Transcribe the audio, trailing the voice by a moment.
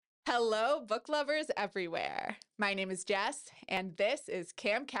Hello, book lovers everywhere. My name is Jess, and this is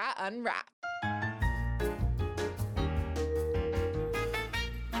CamCat Unwrapped.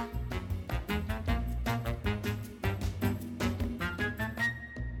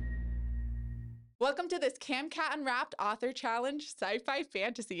 Welcome to this CamCat Unwrapped Author Challenge Sci-Fi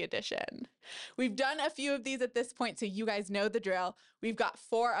Fantasy Edition. We've done a few of these at this point, so you guys know the drill. We've got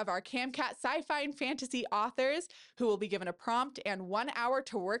 4 of our CamCat sci-fi and fantasy authors who will be given a prompt and 1 hour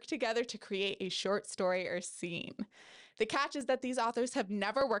to work together to create a short story or scene. The catch is that these authors have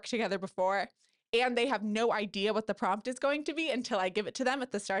never worked together before, and they have no idea what the prompt is going to be until I give it to them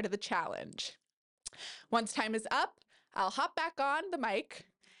at the start of the challenge. Once time is up, I'll hop back on the mic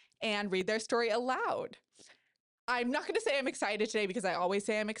and read their story aloud. I'm not going to say I'm excited today because I always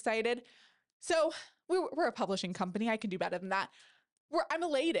say I'm excited. So we're a publishing company. I can do better than that. I'm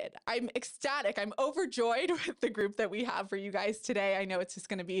elated. I'm ecstatic. I'm overjoyed with the group that we have for you guys today. I know it's just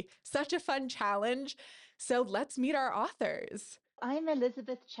going to be such a fun challenge. So let's meet our authors. I'm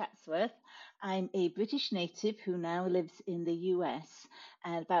Elizabeth Chatsworth. I'm a British native who now lives in the US.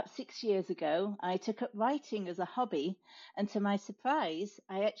 And about 6 years ago, I took up writing as a hobby. And to my surprise,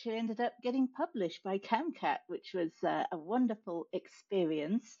 I actually ended up getting published by CamCat, which was a wonderful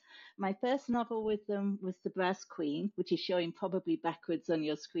experience. My first novel with them was The Brass Queen, which is showing probably backwards on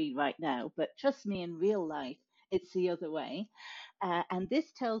your screen right now. But trust me, in real life, it's the other way. And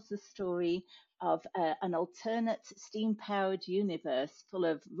this tells the story of an alternate steam-powered universe full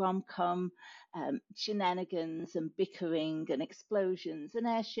of rom-com shenanigans and bickering and explosions and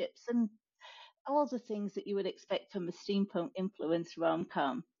airships and all the things that you would expect from a steampunk-influenced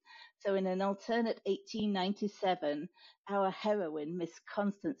rom-com. So in an alternate 1897, our heroine, Miss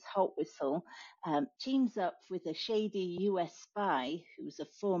Constance Haltwhistle, teams up with a shady US spy who's a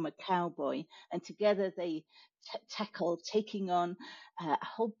former cowboy, and together they tackle taking on a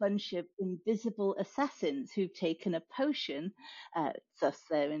whole bunch of invisible assassins who've taken a potion, thus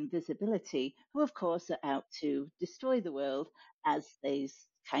their invisibility, who of course are out to destroy the world, as these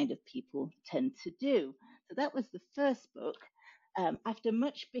kind of people tend to do. So that was the first book. After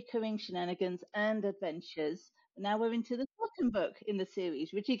much bickering, shenanigans, and adventures, now we're into the second book in the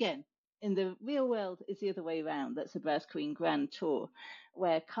series, which again, in the real world, is the other way around. That's the Brass Queen Grand Tour,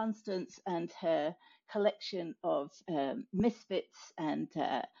 where Constance and her collection of misfits and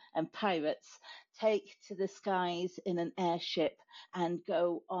pirates take to the skies in an airship and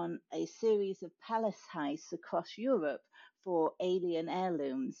go on a series of palace heists across Europe for alien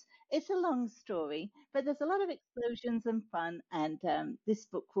heirlooms. It's a long story, but there's a lot of explosions and fun, and this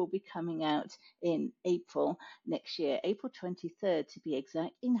book will be coming out in April next year, April 23rd to be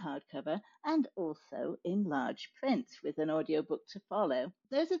exact, in hardcover and also in large print with an audiobook to follow.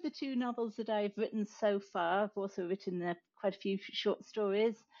 Those are the 2 novels that I've written so far. I've also written quite a few short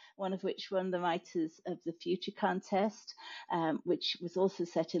stories, one of which won the Writers of the Future contest, which was also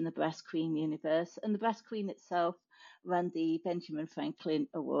set in the Brass Queen universe. And the Brass Queen itself won the Benjamin Franklin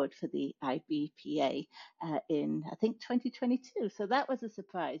Award for the IBPA in, I think, 2022. So that was a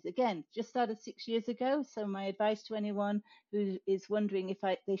surprise. Again, just started 6 years ago. So my advice to anyone who is wondering if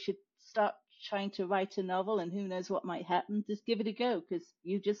they should start trying to write a novel and who knows what might happen, just give it a go because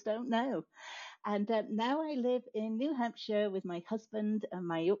you just don't know. And now I live in New Hampshire with my husband and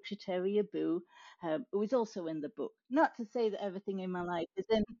my Yorkshire Terrier Boo, who is also in the book. Not to say that everything in my life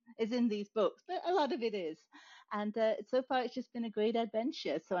is in these books, but a lot of it is. And so far, it's just been a great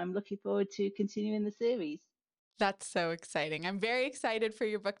adventure. So I'm looking forward to continuing the series. That's so exciting. I'm very excited for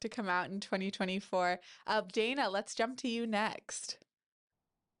your book to come out in 2024. Dana, let's jump to you next.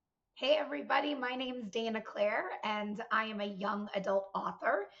 Hey everybody, my name's Dana Claire and I am a young adult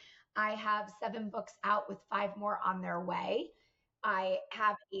author. I have 7 books out with 5 more on their way. I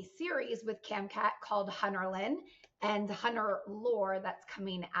have a series with CamCat called Hunterlin and Hunter Lore that's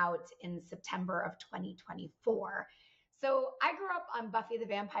coming out in September of 2024. So I grew up on Buffy the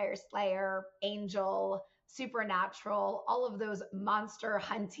Vampire Slayer, Angel, Supernatural, all of those monster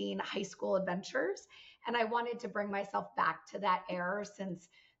hunting high school adventures. And I wanted to bring myself back to that era since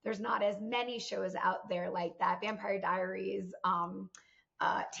there's not as many shows out there like that. Vampire Diaries,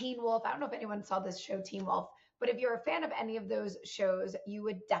 Teen Wolf. I don't know if anyone saw this show, Teen Wolf, but if you're a fan of any of those shows, you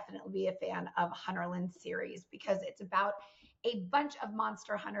would definitely be a fan of Hunterland series because it's about a bunch of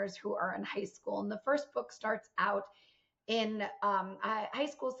monster hunters who are in high school. And the first book starts out in a high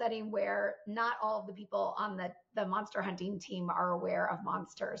school setting where not all of the people on the monster hunting team are aware of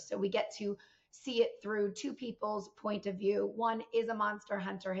monsters. So we get to see it through two people's point of view. One is a monster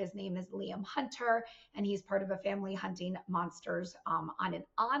hunter. His name is Liam Hunter, and he's part of a family hunting monsters on an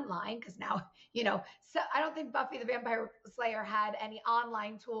online, because now, so I don't think Buffy the Vampire Slayer had any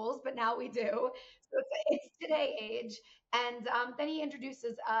online tools, but now we do. So it's today age. And then he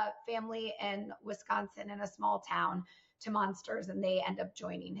introduces a family in Wisconsin in a small town to monsters, and they end up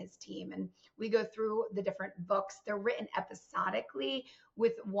joining his team. And we go through the different books. They're written episodically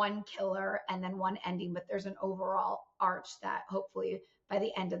with one killer and then one ending, but there's an overall arch that hopefully by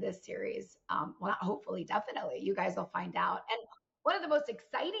the end of this series, well, not hopefully, definitely, you guys will find out. And one of the most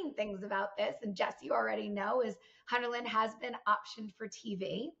exciting things about this, and Jess, you already know, is Hunterland has been optioned for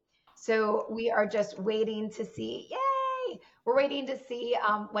TV. So we are just waiting to see, yay! We're waiting to see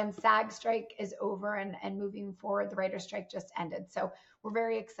when SAG strike is over and moving forward. The writer's strike just ended. So we're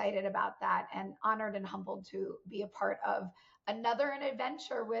very excited about that and honored and humbled to be a part of another an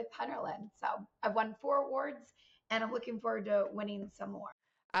adventure with Hunterland. So I've won 4 awards and I'm looking forward to winning some more.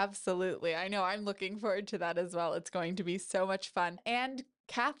 Absolutely. I know I'm looking forward to that as well. It's going to be so much fun. And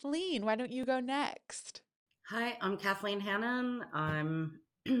Kathleen, why don't you go next? Hi, I'm Kathleen Hannon. I'm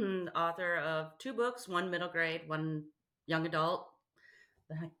author of 2 books, one middle grade, one young adult,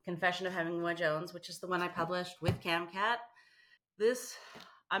 The Confession of Hemingway Jones, which is the one I published with CamCat.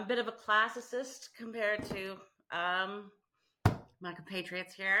 I'm a bit of a classicist compared to my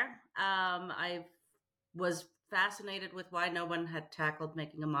compatriots here. I was fascinated with why no one had tackled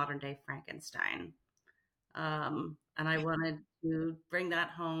making a modern day Frankenstein. And I wanted to bring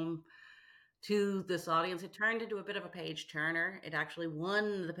that home to this audience. It turned into a bit of a page turner. It actually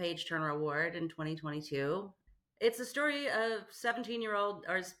won the Page Turner Award in 2022. It's a story of 17-year-old,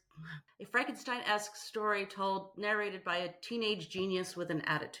 or a Frankenstein-esque story narrated by a teenage genius with an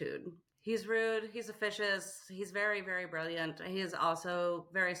attitude. He's rude, he's officious, he's very, very brilliant. He is also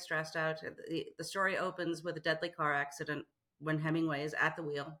very stressed out. The story opens with a deadly car accident when Hemingway is at the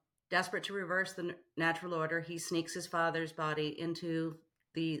wheel. Desperate to reverse the natural order, he sneaks his father's body into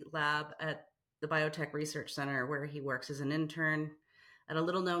the lab at the Biotech Research Center, where he works as an intern at a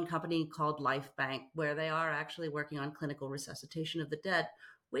little-known company called Life Bank, where they are actually working on clinical resuscitation of the dead,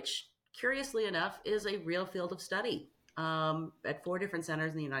 which, curiously enough, is a real field of study at 4 different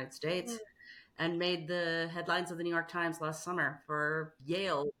centers in the United States, and made the headlines of the New York Times last summer for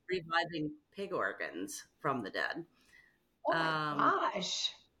Yale reviving pig organs from the dead. Oh my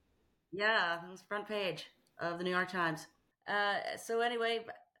gosh. Yeah, it was front page of the New York Times. So anyway,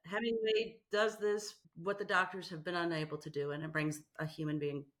 Hemingway does what the doctors have been unable to do, and it brings a human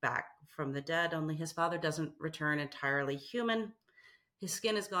being back from the dead, only his father doesn't return entirely human. His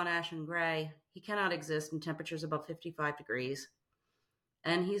skin has gone ashen gray. He cannot exist in temperatures above 55 degrees.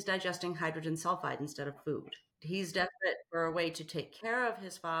 And he's digesting hydrogen sulfide instead of food. He's desperate for a way to take care of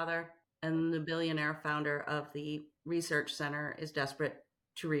his father, and the billionaire founder of the research center is desperate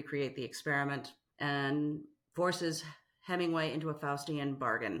to recreate the experiment and forces Hemingway into a Faustian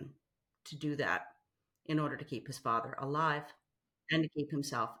bargain to do that in order to keep his father alive and to keep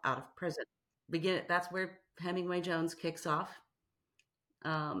himself out of prison. That's where Hemingway Jones kicks off.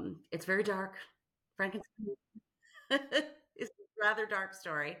 It's very dark. Frankenstein is a rather dark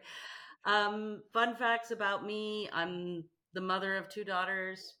story. Fun facts about me: I'm the mother of 2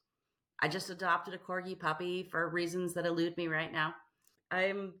 daughters. I just adopted a corgi puppy for reasons that elude me right now.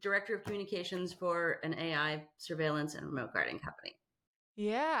 I'm director of communications for an AI surveillance and remote guarding company.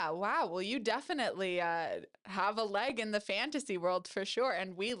 Yeah, wow. Well, you definitely have a leg in the fantasy world for sure.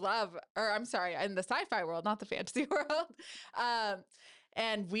 And we love, or I'm sorry, in the sci-fi world, not the fantasy world.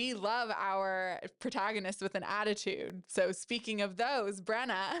 And we love our protagonists with an attitude. So speaking of those,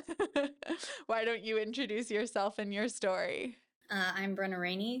 Brenna, why don't you introduce yourself and your story? I'm Brenna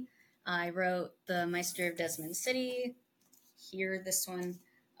Rainey. I wrote The Meister of Desmond City, here, this one.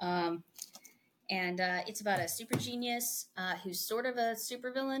 And it's about a super genius who's sort of a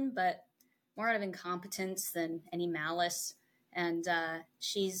supervillain, but more out of incompetence than any malice. And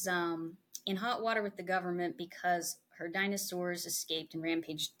she's in hot water with the government because her dinosaurs escaped and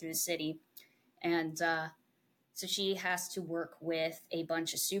rampaged through the city. And so she has to work with a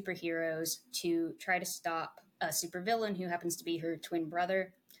bunch of superheroes to try to stop a supervillain who happens to be her twin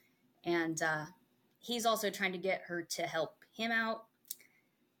brother. And he's also trying to get her to help him out.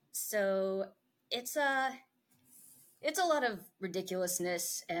 So it's a lot of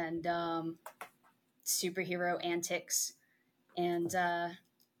ridiculousness and superhero antics, and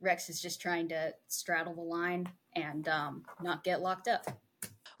Rex is just trying to straddle the line and not get locked up.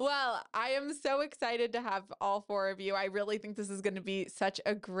 Well, I am so excited to have all four of you. I really think this is going to be such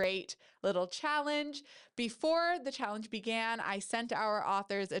a great little challenge. Before the challenge began, I sent our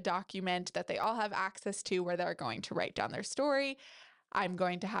authors a document that they all have access to where they're going to write down their story. I'm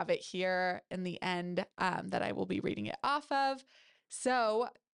going to have it here in the end that I will be reading it off of. So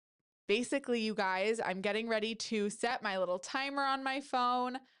basically, you guys, I'm getting ready to set my little timer on my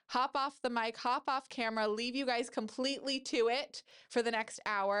phone, hop off the mic, hop off camera, leave you guys completely to it for the next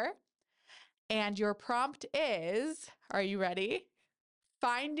hour. And your prompt is, are you ready?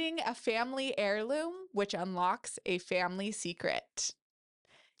 Finding a family heirloom which unlocks a family secret.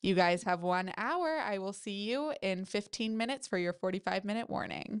 You guys have 1 hour. I will see you in 15 minutes for your 45-minute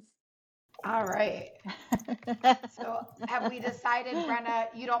warning. All right. So have we decided, Brenna,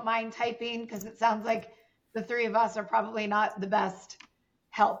 you don't mind typing? Because it sounds like the three of us are probably not the best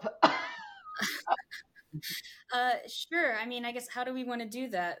help. Sure. I mean, I guess, how do we want to do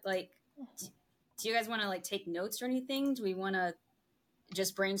that? Like, do you guys want to like take notes or anything? Do we want to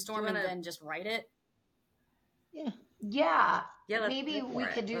just brainstorm and then just write it? Yeah. Yeah, Maybe we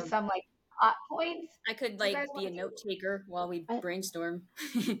could do some like hot points. I could like be a note taker while we brainstorm.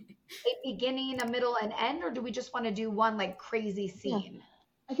 A beginning, a middle, and end, or do we just want to do one like crazy scene?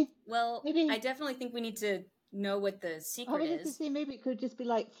 I think. Well, maybe I definitely think we need to know what the secret is. I was just saying maybe it could just be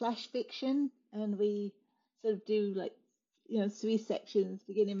like flash fiction, and we sort of do like 3 sections,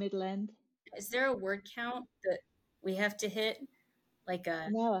 beginning, middle, end. Is there a word count that we have to hit? Like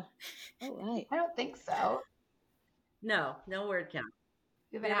an hour? Oh, right. I don't think so. No word count.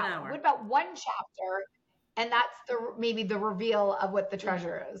 We have an hour. What about one chapter, and that's maybe the reveal of what the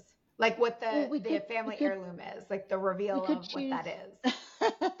treasure is, like what the family heirloom is, like the reveal of what that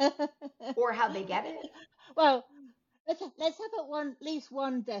is, or how they get it. Well, let's have at least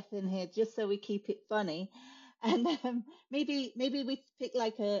one death in here, just so we keep it funny, and maybe we pick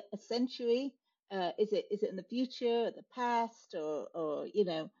like a century. Is it in the future, the past, or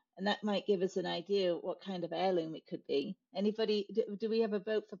and that might give us an idea of what kind of heirloom it could be. Anybody, do we have a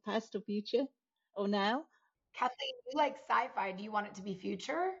vote for past or future or now? Kathleen, you like sci-fi. Do you want it to be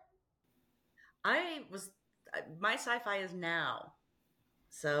future? My sci-fi is now.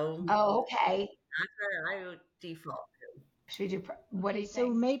 So. Oh, okay. That's where I would default to. Should we do, what do you think?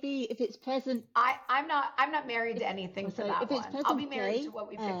 So maybe if it's present. I'm not married to anything for that one. I'll be married to what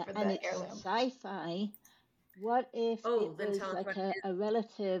we pick for the heirloom. Sci-fi. What if it was like a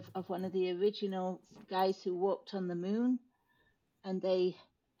relative of one of the original guys who walked on the moon, and they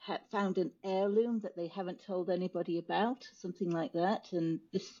had found an heirloom that they haven't told anybody about, something like that, and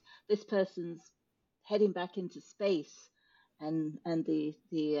this person's heading back into space, and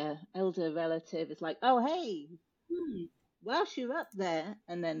the elder relative is like, oh hey, whilst you're up there,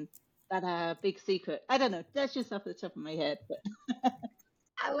 and then that big secret. I don't know. That's just off the top of my head, but.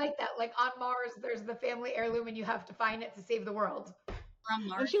 I like that. Like on Mars, there's the family heirloom, and you have to find it to save the world.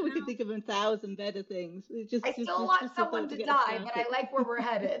 I'm sure we could think of 1,000 better things. I still want someone to die, but I like where we're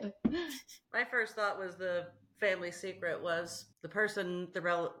headed. My first thought was the family secret was the person, the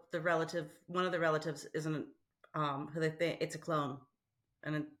relative, one of the relatives isn't who they think it's a clone,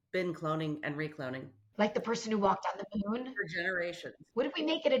 and it's been cloning and recloning. Like the person who walked on the moon? For generations. What if we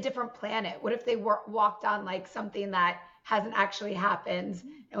make it a different planet? What if they walked on like something that hasn't actually happened,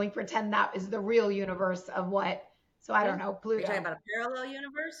 and we pretend that is the real universe of what? So I don't know, Pluto. You're talking about a parallel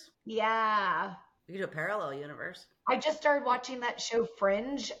universe? Yeah. We could do a parallel universe. I just started watching that show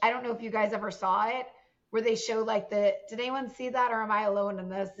Fringe. I don't know if you guys ever saw it, where they show like did anyone see that, or am I alone in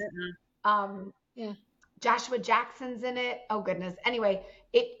this? Yeah. Joshua Jackson's in it. Oh goodness. Anyway,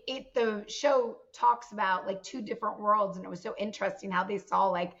 the show talks about like 2 different worlds, and it was so interesting how they saw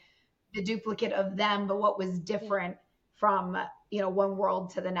like the duplicate of them, but what was different from one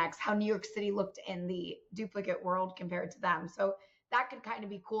world to the next, how New York City looked in the duplicate world compared to them. So that could kind of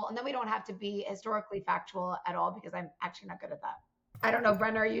be cool. And then we don't have to be historically factual at all, because I'm actually not good at that. I don't know,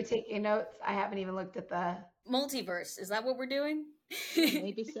 Brenna, are you taking notes? I haven't even looked at the multiverse. Is that what we're doing?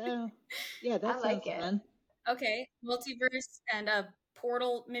 Maybe so. Yeah, that sounds fun. Okay, multiverse and a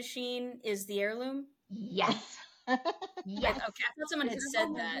portal machine is the heirloom. Yes. Yes. Okay, I thought someone had said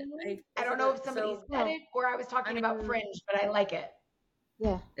that. I don't know if somebody said it, or I was talking about Fringe, but I like it.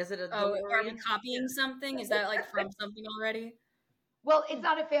 Yeah. Is it a are we copying something? Is that like from something already? Well, it's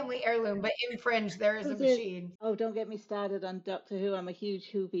not a family heirloom, but in Fringe there is a machine. Oh, don't get me started on Doctor Who. I'm a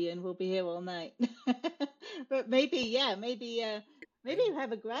huge Whovian. We'll be here all night. But maybe you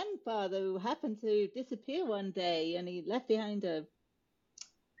have a grandfather who happened to disappear one day, and he left behind a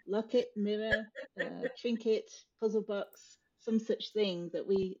locket, mirror, trinket, puzzle box, some such thing that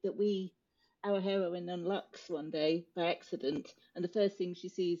we our heroine unlocks one day by accident, and the first thing she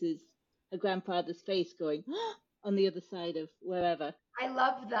sees is her grandfather's face going on the other side of wherever. I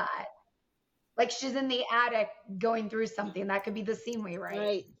love that. Like she's in the attic going through something. That could be the scene we write,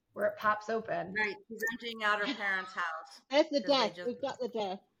 Right. where it pops open. Right. She's emptying out her parents' house. There's the 'Cause they death. just- We've got the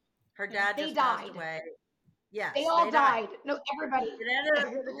death. Her dad They just passed died. away. Yes, They all died. No, everybody. It ended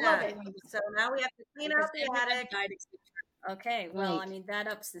up with Love death. it. So now we have to clean Because out the everybody attic. died except her. Okay, well, Right. I mean, that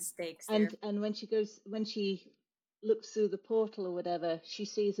ups the stakes there. And when she looks through the portal or whatever, she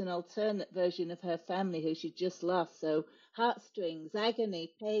sees an alternate version of her family who she just lost. So heartstrings,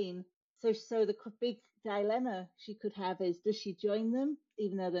 agony, pain. So the big dilemma she could have is, does she join them,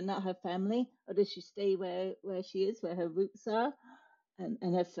 even though they're not her family, or does she stay where she is, where her roots are, and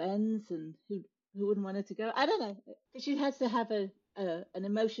her friends, and who wouldn't want her to go? I don't know. She has to have an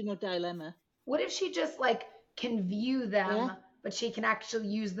emotional dilemma. What if she just like can view them, Yeah. but she can actually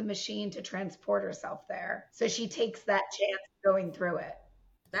use the machine to transport herself there? So she takes that chance going through it.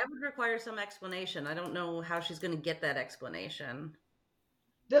 That would require some explanation. I don't know how she's going to get that explanation.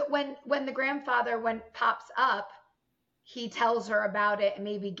 That when the grandfather pops up, he tells her about it and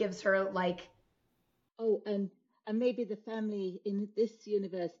maybe gives her like, oh, and maybe the family in this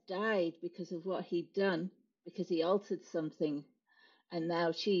universe died because of what he'd done, because he altered something, and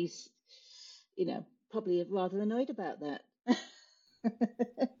now she's, probably rather annoyed about that.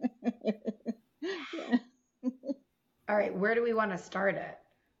 Yeah. all right, where do we want to start it?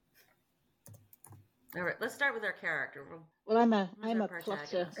 All right, let's start with our character. Well, I'm a protagonist?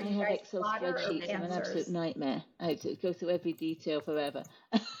 plotter. Are I you have guys Excel plotter or spreadsheets. I'm an pantsers? absolute nightmare. I have to go through every detail forever.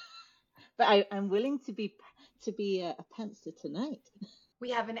 But I'm willing to be a pantser tonight. We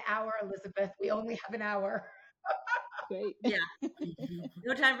have an hour, Elizabeth. We only have an hour. Great. Yeah.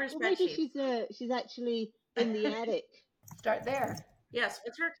 No time for Well, maybe spreadsheets. she's actually in the attic. Start there. Yes.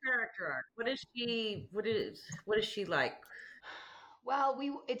 What's her character arc? What is she like? Well,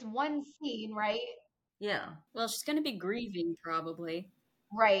 it's one scene, right? Yeah. Well, she's going to be grieving probably.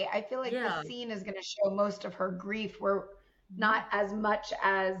 Right. I feel like Yeah. the scene is going to show most of her grief. We're not as much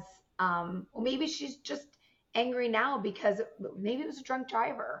as, well, maybe she's just angry now because maybe it was a drunk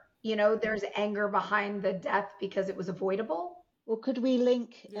driver. There's anger behind the death because it was avoidable. Well, could we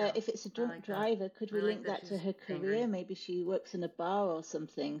link, Yeah, if it's a drunk like that. driver, could we I like link that that to she's her career? angry. Maybe she works in a bar or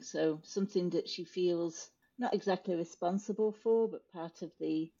something. So something that she feels not exactly responsible for, but part of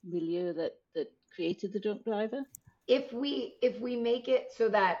the milieu that created the drunk driver. If we make it so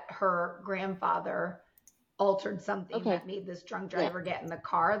that her grandfather altered something that made this drunk driver get in the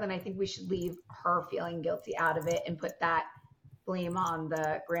car, then I think we should leave her feeling guilty out of it and put that blame on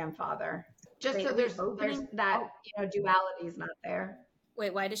the grandfather. Just Wait, so are we there's opening? that, duality is not there.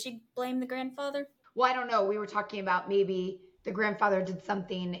 Wait, why does she blame the grandfather? Well, I don't know. We were talking about maybe the grandfather did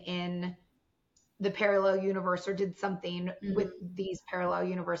something in the parallel universe or did something with these parallel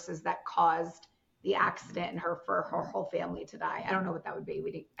universes that caused the accident and for her whole family to die. I don't know what that would be.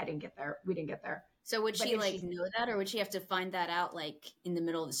 We didn't get there. So would But she if know that, or would she have to find that out like in the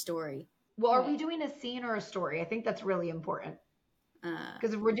middle of the story? Well, are we doing a scene or a story? I think that's really important.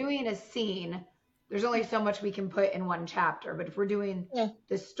 Because if we're doing a scene, there's only so much we can put in one chapter. But if we're doing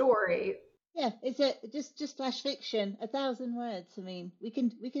the story, it's just flash fiction, 1,000 words. I mean, we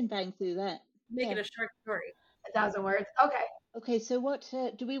can bang through that. Make it a short story. 1,000 words. Okay. Okay. So what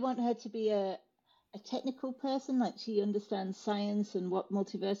do we want her to be a technical person, like she understands science and what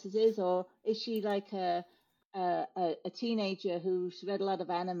multiverses is, or is she like a teenager who's read a lot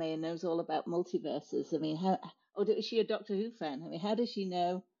of anime and knows all about multiverses? I mean, or is she a Doctor Who fan? I mean, how does she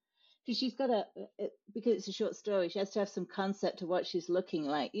know? Because she's got because it's a short story, she has to have some concept of what she's looking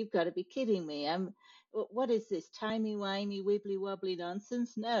like. You've got to be kidding me. What is this timey-wimey, wibbly-wobbly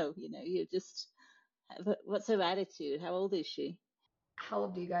nonsense? No, you just what's her attitude? How old is she? How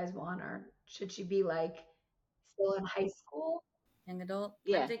old do you guys want her? Should she be like still in high school? Young adult?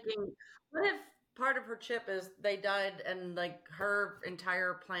 Yeah. I'm thinking, what if part of her chip is they died and like her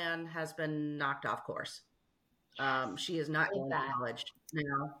entire plan has been knocked off course? She is not going to college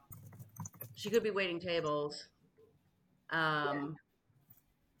now. She could be waiting tables. And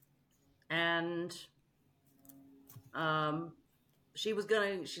she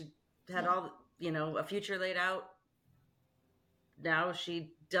had all, a future laid out. Now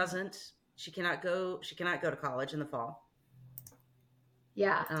she doesn't. She cannot go to college in the fall.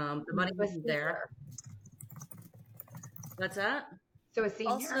 Yeah. The money wasn't there. What's that? So a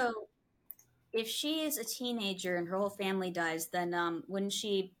senior? Also, if she is a teenager and her whole family dies, then wouldn't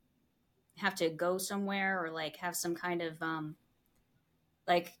she have to go somewhere or like have some kind of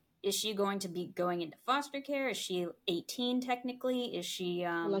like is she going to be going into foster care? Is she 18 technically? Is she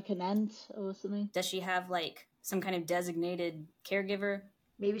like an aunt or something? Does she have like some kind of designated caregiver?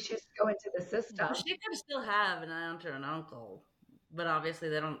 Maybe she has to go into the system. Well, she could still have an aunt or an uncle, but obviously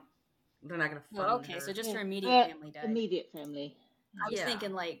they're not going to fund Oh, okay, her. so just her immediate family died. Immediate family. I was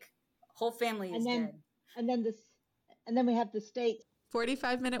thinking like whole family is dead. And then we have the state.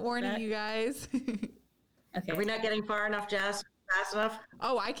 45-minute warning, you guys. Okay. Are we not getting far enough, Jess? Fast enough?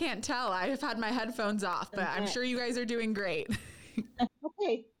 Oh, I can't tell. I've had my headphones off, but I'm sure you guys are doing great.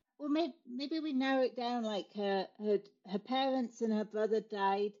 Okay. Well, maybe we narrow it down. Like her parents and her brother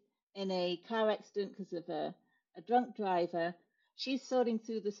died in a car accident because of a drunk driver. She's sorting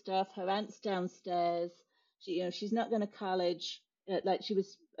through the stuff. Her aunt's downstairs. She's not going to college. Like she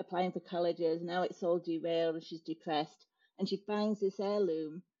was applying for colleges. Now it's all derailed and she's depressed. And she finds this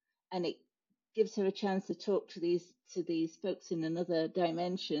heirloom, and it gives her a chance to talk to these folks in another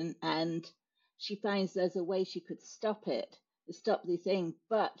dimension. And she finds there's a way she could stop the thing,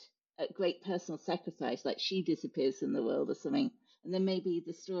 but at great personal sacrifice. Like she disappears from the world or something. And then maybe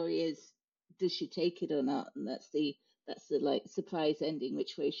the story is, does she take it or not? And that's the like surprise ending.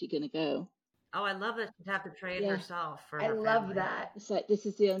 Which way is she going to go? Oh, I love that she'd have to trade herself for I her love family. that. It's like this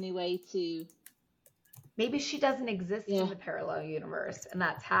is the only way to. Maybe she doesn't exist in the parallel universe, and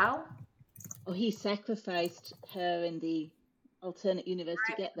that's how. Oh, he sacrificed her in the alternate universe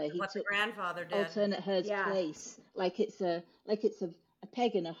to get there. He what took the grandfather did. Alternate her's place, like it's a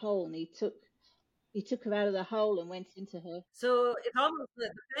peg in a hole, and he took her out of the hole and went into her. So it's almost the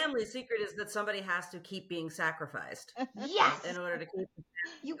family secret is that somebody has to keep being sacrificed. Yes, in order to keep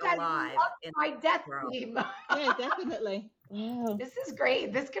you guys alive. Love my death theme. Yeah, definitely. Wow, this is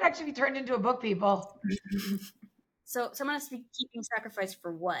great. This could actually be turned into a book, people. So someone has to be keeping sacrifice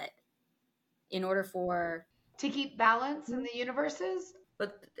for what? In order to keep balance in the universes,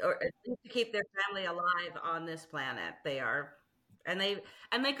 but or at least to keep their family alive on this planet. They are, and they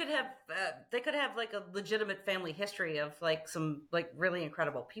could have like a legitimate family history of like some like really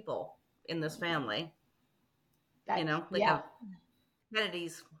incredible people in this family. A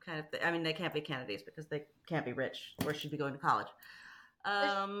Kennedys kind of thing. I mean, they can't be Kennedys because they can't be rich or should be going to college.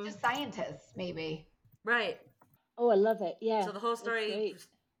 Just scientists, maybe. Right. Oh, I love it. Yeah. So the whole story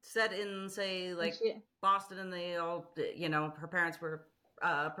set in, say, like Boston, and they all, her parents were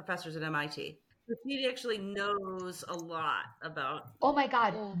professors at MIT. She actually knows a lot about. Oh my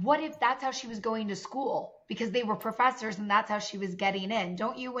God. Yeah. What if that's how she was going to school? Because they were professors and that's how she was getting in.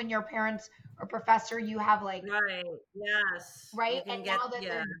 Don't you, when your parents are professor, you have like. Right. Yes. Right. And now that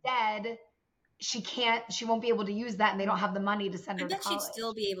they're dead, she won't be able to use that, and they don't have the money to send her to college. I bet she'd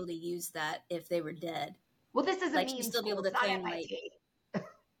still be able to use that if they were dead. Well, this isn't like she'd still be able to claim like.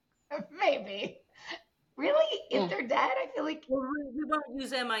 Maybe. Really? If they're dead, I feel like we won't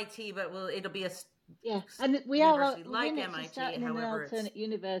use MIT, but it'll be a and we are like MIT, in an alternate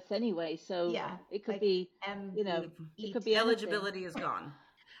universe anyway, so it could be it could be eligibility is gone.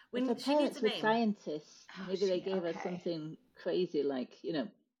 When her parents were scientists, maybe they gave her something crazy like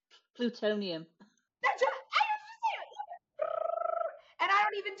plutonium. That's right. And I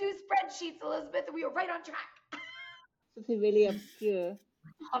don't even do spreadsheets, Elizabeth. We were right on track. Something really obscure.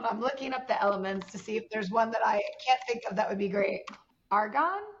 Hold on, I'm looking up the elements to see if there's one that I can't think of that would be great.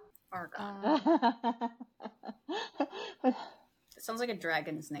 Argon? It sounds like a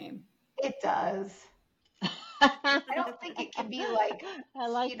dragon's name. It does. I don't think it can be like,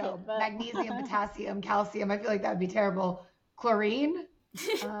 magnesium, potassium, calcium. I feel like that would be terrible. Chlorine?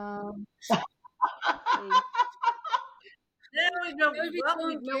 we know. That would be so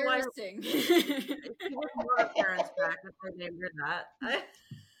embarrassing. She wouldn't want her parents back if they named her that.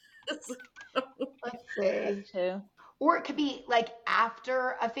 Let's see. Or it could be like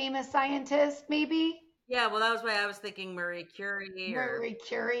after a famous scientist, maybe. Yeah, well, that was why I was thinking Marie Curie. Marie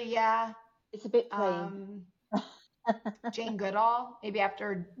Curie, yeah. It's a bit plain. Jane Goodall, maybe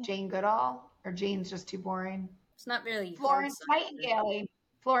after Jane Goodall, or Jane's just too boring. It's not really Florence Nightingale.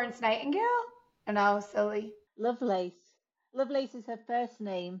 Florence Nightingale? I know, silly. Lovelace. Lovelace is her first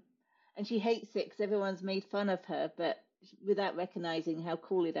name, and she hates it because everyone's made fun of her, but without recognizing how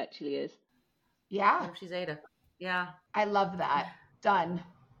cool it actually is. Yeah. Oh, she's Ada. Yeah. I love that. Done.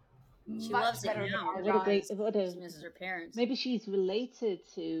 She loves it now. What a, she misses her parents. Maybe she's related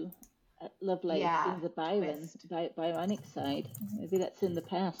to Lovelace in the Byronic side. Maybe that's in the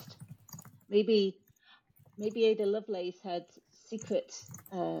past. Maybe Ada Lovelace had secret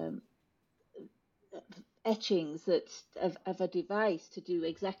etchings of a device to do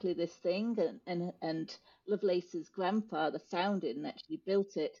exactly this thing, and Lovelace's grandfather found it and actually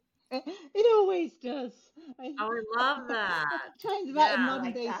built it It always does. Oh, I love that. Trying to write a Yeah, modern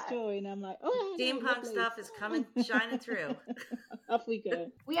like day that. story, and I'm like, oh, I know, steampunk lovely. stuff is shining through. Off we go.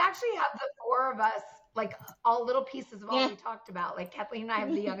 We actually have the four of us, like all little pieces of all Yeah. we talked about. Like Kathleen and I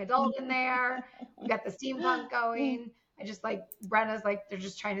have the young adult in there. We've got the steampunk going. I just like Brenna's like they're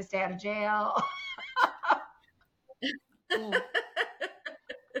just trying to stay out of jail. Yeah.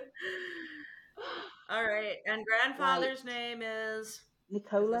 All right. And grandfather's name is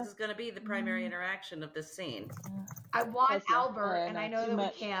Nicola. This is going to be the primary interaction of this scene. I want Tesla. Albert, and no, I know too that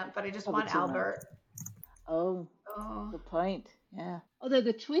much. we can't, but I just Probably want too much. Albert. Oh, Oh, good point. Yeah. Although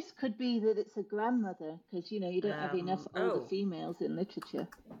the twist could be that it's a grandmother, because you don't have enough older females in literature.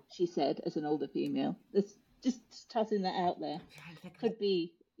 She said, as an older female. That's just tossing that out there. Could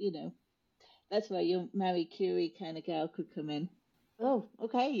be, that's where your Marie Curie kind of gal could come in. Oh,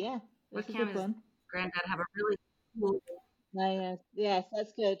 okay, yeah, that's a good one. Granddad have a really cool. Yes,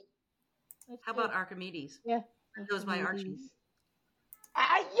 that's good. How about Archimedes? Yeah, That goes by Archie.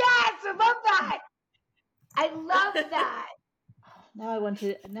 yes, I love that. I love that. Now I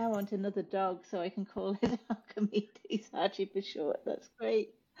want another dog so I can call it Archimedes, Archie for short. That's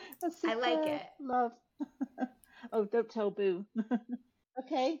great. That's I like it. Love. Oh, don't tell Boo.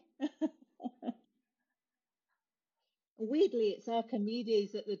 Okay. Weirdly, it's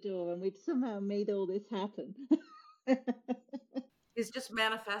Archimedes at the door, and we've somehow made all this happen. He's just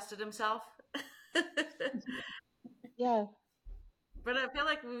manifested himself. Yeah. But I feel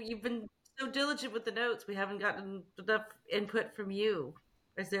like you've been so diligent with the notes. We haven't gotten enough input from you.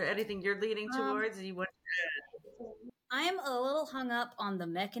 Is there anything you're leaning towards? I'm a little hung up on the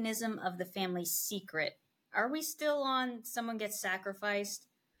mechanism of the family secret. Are we still on someone gets sacrificed?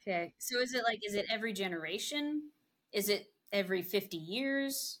 Okay. So is it every generation? Is it every 50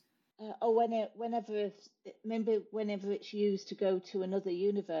 years? Whenever it's used to go to another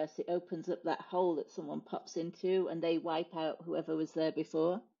universe, it opens up that hole that someone pops into, and they wipe out whoever was there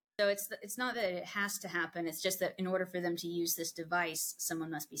before. So it's not that it has to happen. It's just that in order for them to use this device,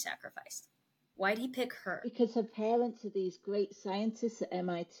 someone must be sacrificed. Why'd he pick her? Because her parents are these great scientists at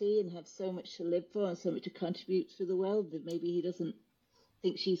MIT and have so much to live for and so much to contribute to the world that maybe he doesn't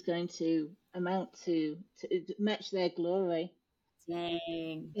think she's going to amount to match their glory.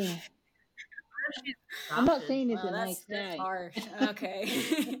 Dang. Yeah. I'm not saying he's a nice guy. That's harsh.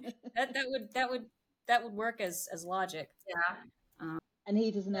 Okay. that would work as logic. Yeah. And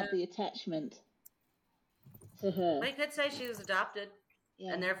he doesn't have the attachment to her. They could say she was adopted,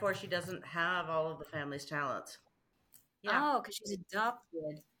 and therefore she doesn't have all of the family's talents. Yeah. Oh, because she's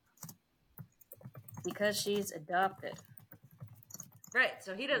adopted. Because she's adopted. Right.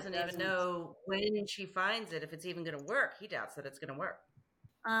 So he doesn't even know when she finds it, if it's even going to work. He doubts that it's going to work.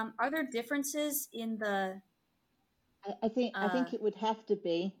 Are there differences in the? I think it would have to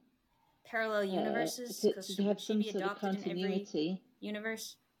be parallel universes to have some sort of continuity.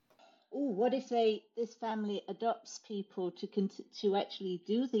 Universe. Oh, what if this family adopts people to actually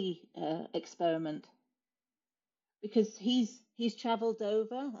do the experiment? Because he's travelled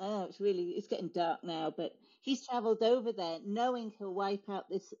over. Oh, it's getting dark now, but he's travelled over there knowing he'll wipe out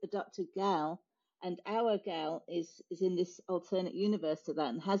this adopted gal, and our gal is in this alternate universe to that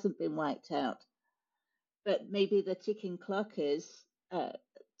and hasn't been wiped out. But maybe the ticking clock is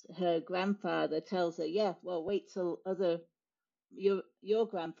her grandfather tells her, yeah, well, wait till your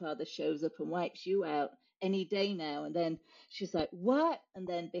grandfather shows up and wipes you out any day now. And then she's like, what? And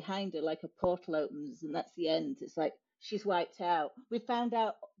then behind her, like a portal opens, and that's the end. It's like she's wiped out. We found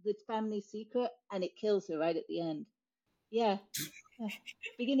out the family secret, and it kills her right at the end. Yeah.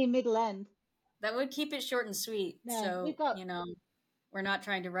 Beginning, middle, end. That would keep it short and sweet. No, so, we're not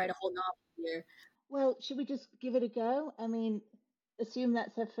trying to write a whole novel here. Well, should we just give it a go? I mean, assume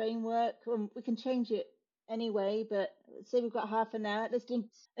that's her framework. We can change it anyway, but say we've got half an hour. Let's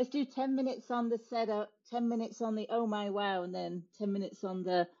do 10 minutes on the setup, 10 minutes on the oh my wow, and then 10 minutes on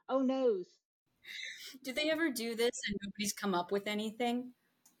the oh no's. Do they ever do this and nobody's come up with anything?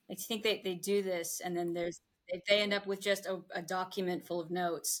 I think they do this, and then they end up with just a document full of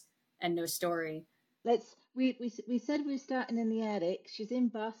notes and no story. We said we were starting in the attic. She's in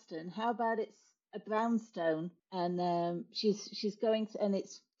Boston. How about it's a brownstone, and she's going to, and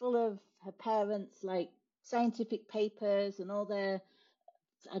it's full of her parents' like scientific papers and all their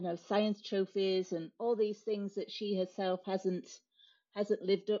science trophies and all these things that she herself hasn't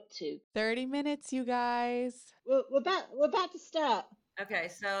lived up to. 30 minutes, you guys. We're about to start. Okay,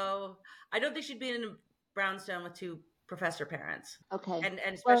 so I don't think she'd be in a brownstone with two professor parents. Okay, and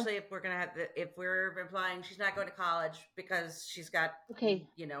especially if we're we're implying she's not going to college because she's got she's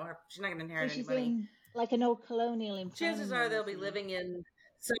not going to inherit any money. In like an old colonial environment. Chances are they'll be living in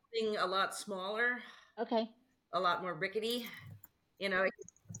something a lot smaller, Okay. a lot more rickety. You know,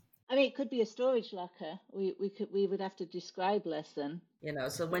 I mean, it could be a storage locker. We would have to describe less then.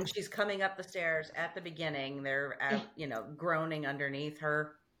 so when she's coming up the stairs at the beginning, they're out, groaning underneath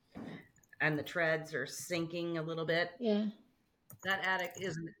her, and the treads are sinking a little bit. Yeah. That attic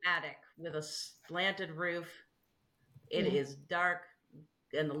is an attic with a slanted roof. It is dark,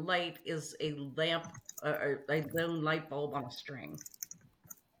 and the light is a lamp, a lone light bulb on a string.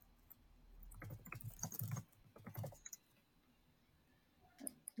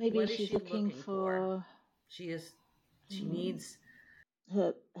 Maybe she's looking for. She needs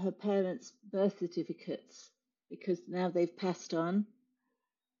her parents' birth certificates, because now they've passed on.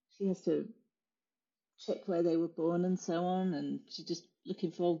 She has to check where they were born and so on, and she's just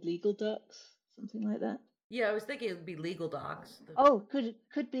looking for old legal docs, something like that. Yeah, I was thinking it would be legal docs. Oh, could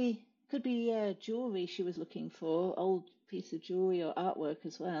be jewelry she was looking for, old piece of jewelry or artwork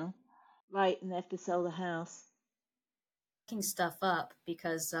as well. Right, and they have to sell the house. Picking stuff up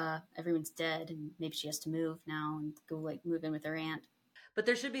because everyone's dead, and maybe she has to move now and go move in with her aunt. But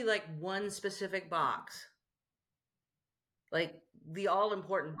there should be one specific box, the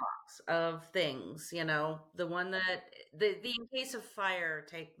all-important box of things, the one that the in case of fire,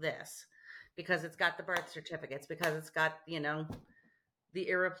 take this, because it's got the birth certificates, because it's got the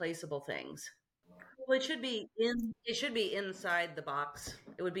irreplaceable things. Well, it should be inside the box.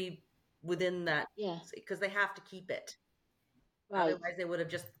 It would be within that, because they have to keep it. Right. Otherwise, they would have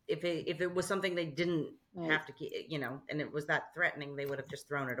just, if it was something they didn't have to keep, and it was that threatening, they would have just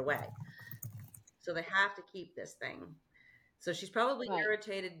thrown it away. So they have to keep this thing. So she's probably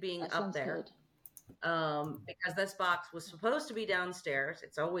irritated being up there, because this box was supposed to be downstairs.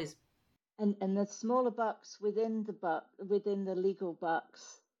 It's always and the smaller box within the legal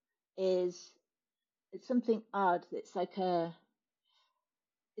box it's something odd. It's like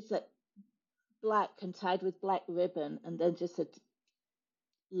black and tied with black ribbon, and then just a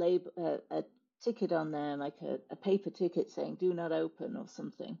ticket on there, like a paper ticket saying "Do not open" or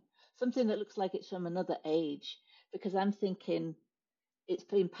something that looks like it's from another age. Because I'm thinking it's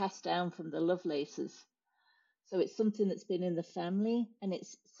been passed down from the Lovelaces. So it's something that's been in the family, and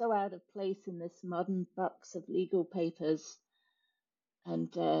it's so out of place in this modern box of legal papers.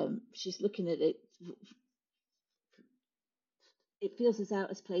 And she's looking at it. It feels as out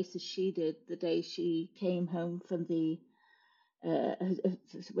of place as she did the day she came home from the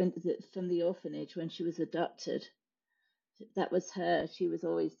orphanage when she was adopted. That was her. She was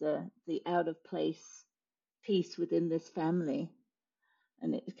always the out of place piece within this family,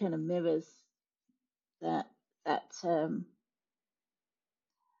 and it kind of mirrors that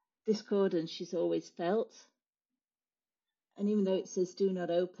discordance she's always felt. And even though it says "Do not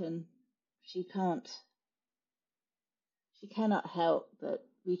open," she cannot help but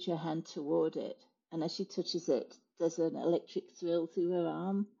reach her hand toward it. And as she touches it, there's an electric thrill through her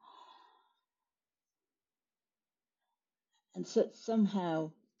arm. And so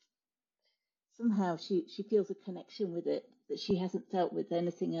somehow she feels a connection with it that she hasn't felt with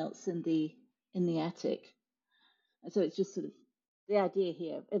anything else in the attic. And so it's just sort of the idea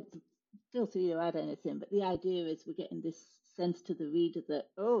here. Feel free to add anything, but the idea is we're getting this sense to the reader that,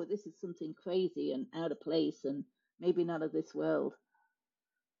 oh, this is something crazy and out of place and maybe not of this world.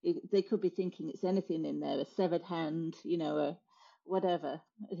 They could be thinking it's anything in there, a severed hand, or whatever,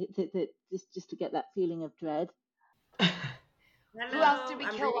 just to get that feeling of dread. Who else did we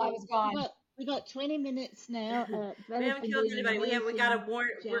kill while I was gone? We got 20 minutes now. We haven't killed anybody. We got a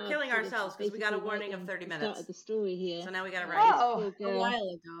warning. We're killing ourselves because we got a warning of 30 minutes. Started the story here. So now we got to write. Oh, a while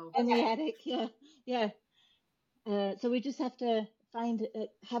ago. In the attic, yeah. So we just have to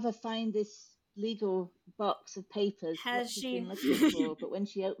have her find this legal box of papers. Has she been looking for? But when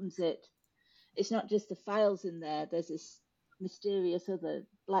she opens it, it's not just the files in there. There's this mysterious other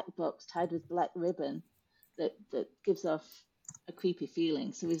black box tied with black ribbon that gives off a creepy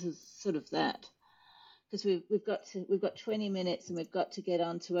feeling. So it's sort of that, because we've got 20 minutes, and we've got to get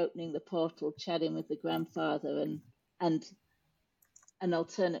on to opening the portal, chatting with the grandfather, and an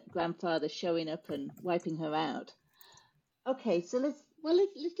alternate grandfather showing up and wiping her out. Okay, so let's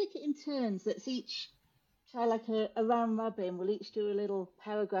take it in turns. Let's each try like a round robin. We'll each do a little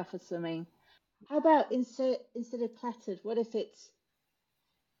paragraph or something. How about instead of clattered, what if it's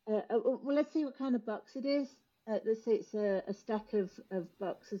well, let's see what kind of box it is. Let's say it's a stack of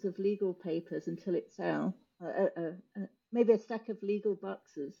boxes of legal papers until it fell. Maybe a stack of legal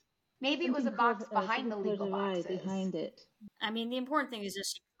boxes. Maybe it was a box behind the legal boxes. Behind it. I mean, the important thing is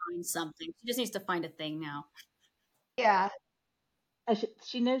just she finds something. She just needs to find a thing now. Yeah.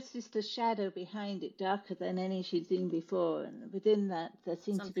 She noticed a shadow behind it, darker than any she'd seen before, and within that there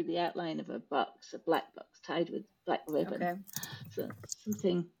seemed to be the outline of a box, a black box tied with black ribbon. Okay. So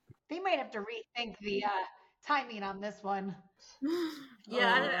something. They might have to rethink the timing on this one.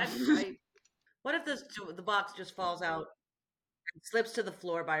 Yeah, what if the box just falls out and slips to the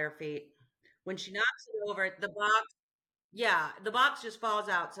floor by her feet? When she knocks it over, the box just falls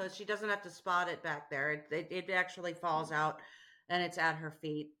out, so she doesn't have to spot it back there. It actually falls out, and it's at her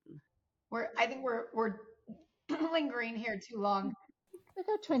feet. I think we're lingering here too long. We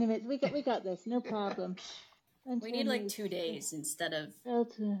got 20 minutes. We got this. No problem. We need like 2 days instead of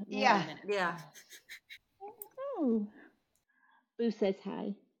Yeah. minutes. Yeah. Oh. Boo says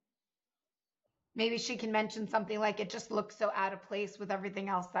hi. Maybe she can mention something like it just looks so out of place with everything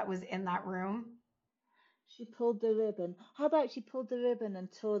else that was in that room. She pulled the ribbon. How about she pulled the ribbon and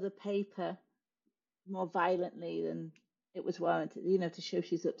tore the paper more violently than it was warranted, to show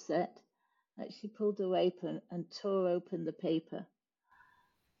she's upset. Like she pulled the ribbon and tore open the paper.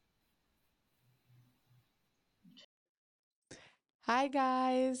 Hi,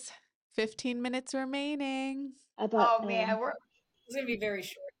 guys. 15 minutes remaining. About, man, it's going to be very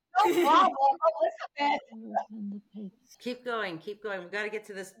short. No problem, Elizabeth. Keep going. We got to get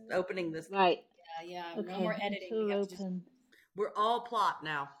to this opening. Right. Yeah. Okay. No more editing. Tore open. We're all plot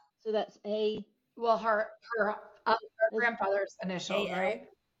now. So that's A. Well, her grandfather's initials, A-L. right?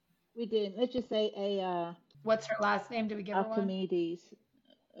 We did. Let's just say A. What's her last name? Do we give Archimedes.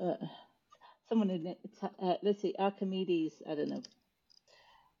 her one? Someone in it. Let's see. Archimedes. I don't know.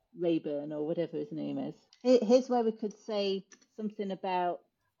 Rayburn or whatever his name is. Here's where we could say something about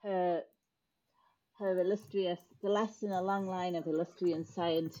her illustrious, the last in a long line of illustrious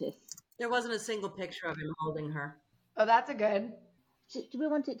scientists. There wasn't a single picture of him holding her. Oh, that's a good. Do we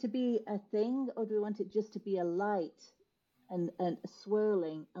want it to be a thing, or do we want it just to be a light and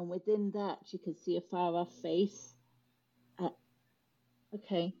swirling, and within that you could see a far off face?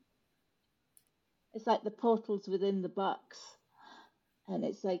 Okay. It's like the portals within the box, and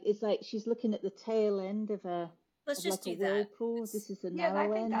it's like she's looking at the tail end of a. Let's just like do a that. whirlpool. This is the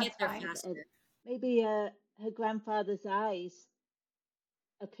narrow end. Get there faster. Maybe her grandfather's eyes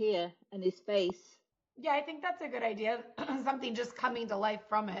appear and his face. Yeah, I think that's a good idea. Something just coming to life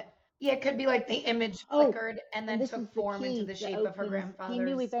from it. Yeah, it could be like the image flickered and then took form into the shape of her grandfather's. He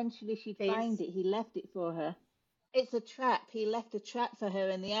knew eventually she'd find it. He left it for her. It's a trap. He left a trap for her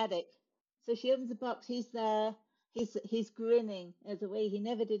in the attic. So she opens the box. He's there. He's grinning as a way he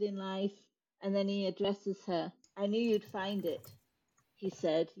never did in life. And then he addresses her. I knew you'd find it, he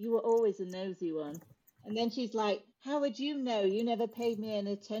said. You were always a nosy one. And then she's like, how would you know? You never paid me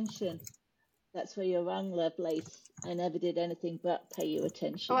any attention. That's where you're wrong, Lovelace. I never did anything but pay you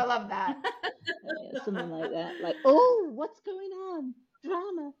attention. Oh, I love that. Something like that. Like, oh, what's going on?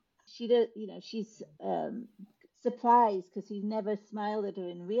 Drama. She's surprised because he never smiled at her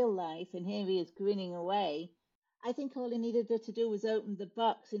in real life, and here he is grinning away. I think all he needed her to do was open the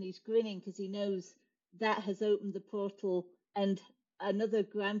box, and he's grinning because he knows that has opened the portal, and another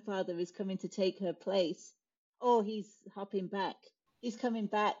grandfather is coming to take her place. Or he's hopping back. He's coming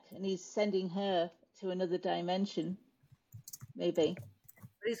back, and he's sending her to another dimension, maybe.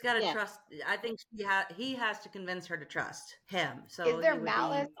 But he's got to trust. I think he has to convince her to trust him. So is there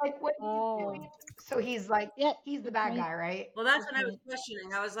malice? Like what he's doing? So he's like, he's the bad guy, right? Well, that's what I was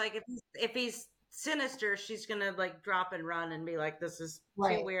questioning. I was like, if he's sinister, she's gonna like drop and run and be like, this is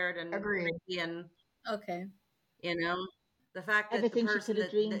too weird and creepy and okay. The fact that everything the person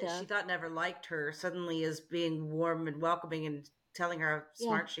that she thought never liked her suddenly is being warm and welcoming and telling her how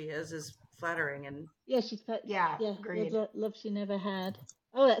smart she is flattering. And she's agreed. Love she never had.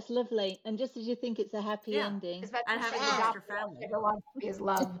 Oh, that's lovely. And just as you think it's a happy ending, and having lost her family, is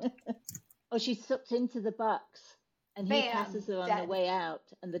loved. Oh, she's sucked into the box, and he passes her on the way out,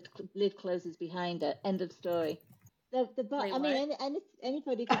 and the lid closes behind her. End of story. The box. I mean,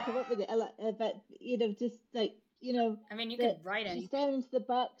 anybody could come up with it, but just like. I mean, you could write it. She's staring into the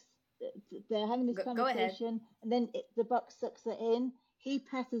box. They're having this conversation, and then the box sucks her in. He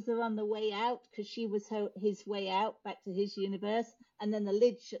passes her on the way out because she was his way out back to his universe, and then the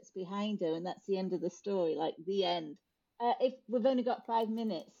lid shuts behind her, and that's the end of the story, like the end. If we've only got 5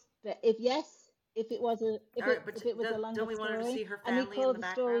 minutes, but if it was a longer don't we want her to see her family and we call in the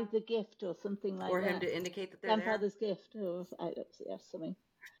the story background? The Gift or something like that, or him to indicate that they're Grandfather's Gift, or something.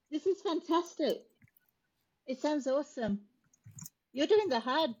 This is fantastic. It sounds awesome. You're doing the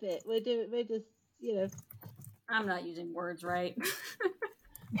hard bit. We're just, I'm not using words right.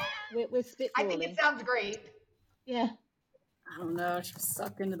 we're spitballing. I think it sounds great. Yeah. I don't know. She was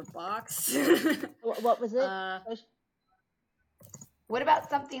sucked into the box. What was it? What about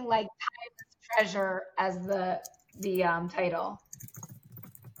something like Timeless Treasure as the title?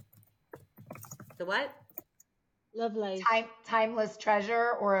 The what? Lovely. Timeless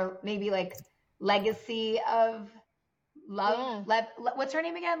Treasure, or maybe like Legacy of Love. Yeah. What's her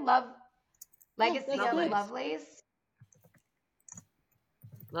name again? Legacy that's of good. Lovelace.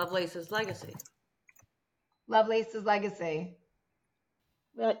 Lovelace's Legacy. Lovelace's Legacy.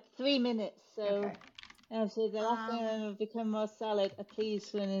 We're at 3 minutes, so. Okay. So the last thing I've become more solid. Please,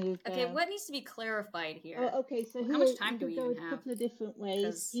 when Okay, what needs to be clarified here? Oh, okay. So how much time do we go even a have? couple of different ways.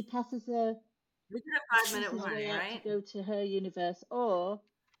 'Cause He passes a. We did a 5-minute his warning, way out right? to go to her universe, or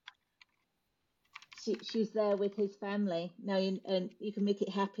she's there with his family now. And you can make it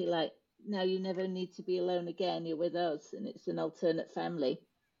happy, like now you never need to be alone again. You're with us, and it's an alternate family.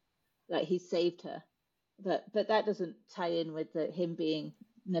 Like he saved her, but that doesn't tie in with him being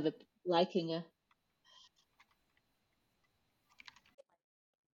never liking her.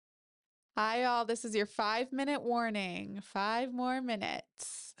 Hi, all. This is your 5-minute warning. 5 more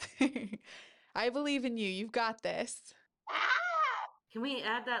minutes. I believe in you. You've got this. Can we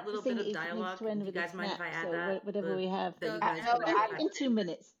add that little bit of dialogue? Do you guys mind if I add that? Whatever we have. That you I guys know, put but in 2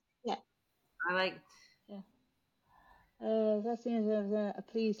 minutes. Yeah. I like. Yeah. That seems to have a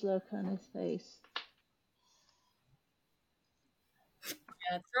pleased look on his face.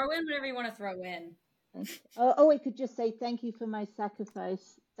 Yeah, throw in whatever you want to throw in. Oh, it could just say, "Thank you for my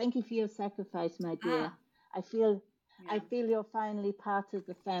sacrifice. Thank you for your sacrifice, my dear. I feel you're finally part of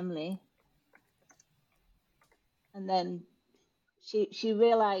the family." And then she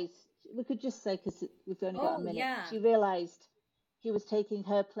realized, we could just say, because we've only got a minute. Yeah. She realized he was taking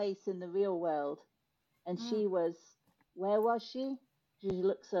her place in the real world, and she was. Where was she? She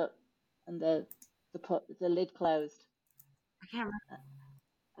looks up, and the lid closed. I can't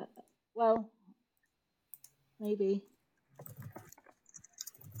remember. Well, maybe.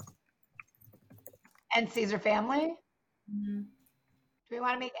 And sees her family. Mm-hmm. Do we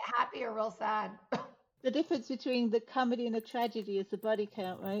want to make it happy or real sad? The difference between the comedy and the tragedy is the body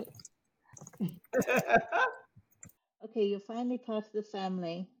count, right? Okay, you're finally part of the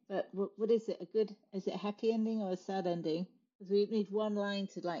family, but what is it? Is it a happy ending or a sad ending? Because we need one line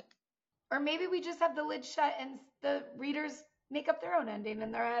to like. Or maybe we just have the lid shut and the readers make up their own ending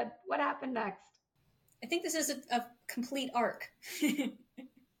in their head. What happened next? I think this is a complete arc.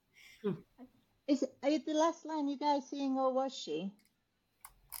 Is the last line you guys seeing, or was she?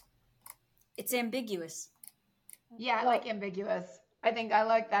 It's ambiguous. Yeah, I like ambiguous. I think I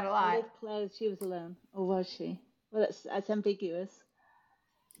like that a lot. Lid closed, she was alone, or was she? Well, that's ambiguous.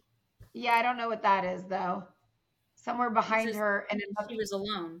 Yeah, I don't know what that is though. Somewhere behind her, and she was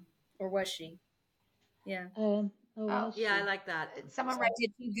alone, or was she? Yeah. Yeah, I like that. Someone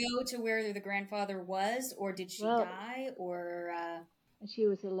did she go to where the grandfather was, or did she die, or? She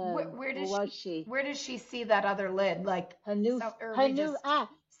was alone. Where was she? Where does she see that other lid? Like her new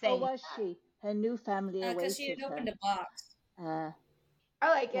or was she? Her new family awaited her. Because she had opened a box. I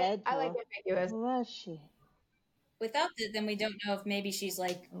like it. I like ambiguous. Or was she? Without it, then we don't know if maybe she's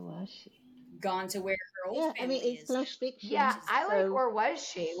like. Or was she? Gone to where her old family it's flash fiction. Yeah, I like, or was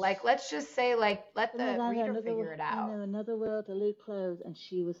she? Like, let's just say, like, let the reader figure it out. I know another world, a lid closed, and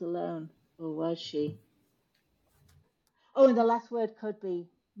she was alone. Or was she? Oh, and the last word could be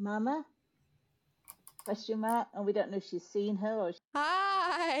Mama? Question mark. And we don't know if she's seen her or.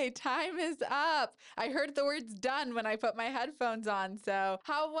 Hi, time is up. I heard the words done when I put my headphones on. So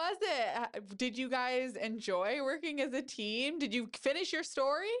how was it? Did you guys enjoy working as a team? Did you finish your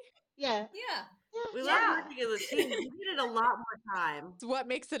story? Yeah. We love working as a team. We needed a lot more time. It's what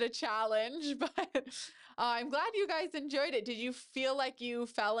makes it a challenge, but I'm glad you guys enjoyed it. Did you feel like you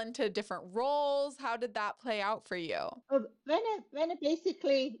fell into different roles? How did that play out for you? Oh, Brenna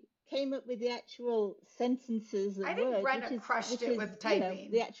basically came up with the actual sentences and I think words. Brenna crushed it with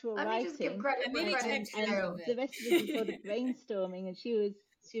typing. The actual Let writing. me just give credit and too. the rest of us were sort of brainstorming, and she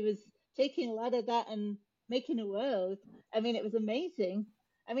was taking a lot of that and making a world. I mean, it was amazing.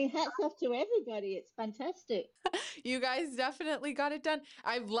 I mean, hats off to everybody. It's fantastic. You guys definitely got it done.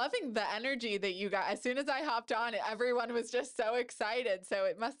 I'm loving the energy that you got. As soon as I hopped on, everyone was just so excited. So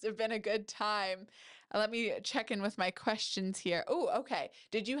it must have been a good time. Let me check in with my questions here. Oh, okay.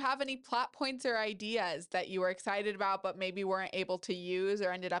 Did you have any plot points or ideas that you were excited about, but maybe weren't able to use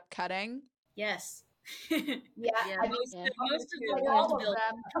or ended up cutting? Yes. Most of the all of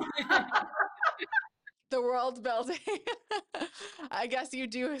them. The world building. I guess you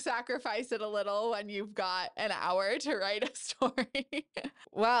do sacrifice it a little when you've got an hour to write a story.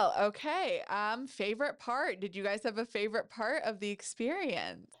 Well, okay. Favorite part. Did you guys have a favorite part of the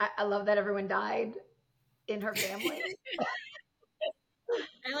experience? I love that everyone died in her family.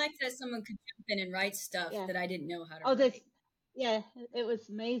 like that someone could jump in and write stuff Yeah. that I didn't know how to Oh, there's, write. yeah, it was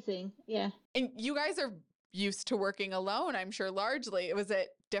amazing. Yeah. And you guys are used to working alone, I'm sure, largely. Was it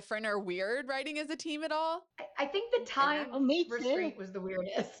different or weird writing as a team at all? I think the time Oh, me too. restraint was the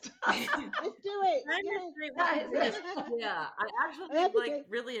weirdest. Let's do it. Time Yeah. restraint was That the is best. it. Yeah, I actually That'd be like great.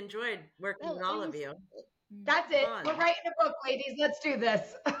 really enjoyed working No, with all it of was, you. That's it. Fun. We're writing a book, ladies. Let's do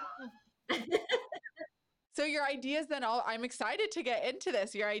this. So your ideas then all, I'm excited to get into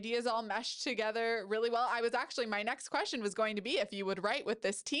this. Your ideas all meshed together really well. I was actually, my next question was going to be if you would write with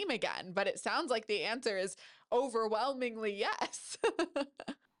this team again, but it sounds like the answer is overwhelmingly yes.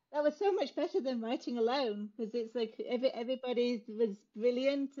 that was so much better than writing alone because it's like everybody was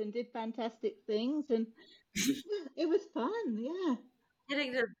brilliant and did fantastic things, and it was fun. Yeah.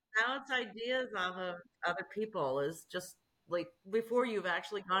 Getting to bounce ideas off of other people is just like before you've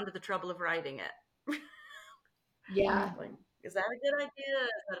actually gone to the trouble of writing it. Yeah. Like, is that a good idea?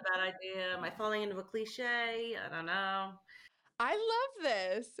 Is that a bad idea? Am I falling into a cliche? I don't know. I love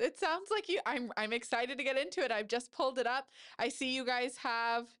this. It sounds like you I'm excited to get into it. I've just pulled it up. I see you guys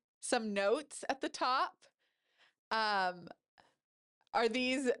have some notes at the top. Um, are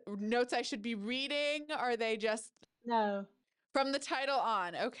these notes I should be reading? Are they just No. from the title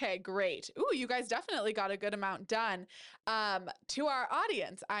on? Okay, great. Ooh, you guys definitely got a good amount done. To our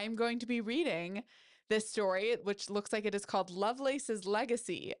audience, I'm going to be reading this story, which looks like it is called Lovelace's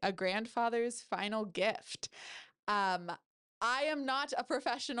Legacy, A Grandfather's Final Gift. Um, I am not a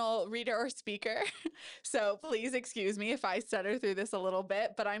professional reader or speaker, so please excuse me if I stutter through this a little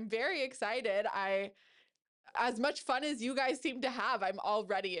bit, but I'm very excited. As much fun as you guys seem to have, I'm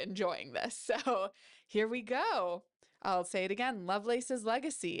already enjoying this. So here we go. I'll say it again. Lovelace's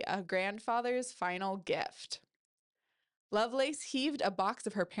Legacy, A Grandfather's Final Gift. Lovelace heaved a box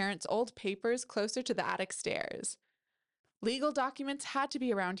of her parents' old papers closer to the attic stairs. Legal documents had to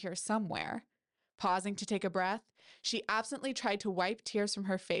be around here somewhere. Pausing to take a breath, she absently tried to wipe tears from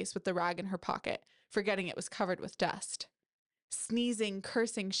her face with the rag in her pocket, forgetting it was covered with dust. Sneezing,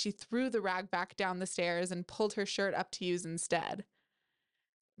 cursing, she threw the rag back down the stairs and pulled her shirt up to use instead.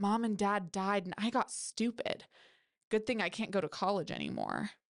 Mom and Dad died and I got stupid. Good thing I can't go to college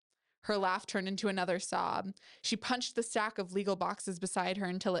anymore. Her laugh turned into another sob. She punched the stack of legal boxes beside her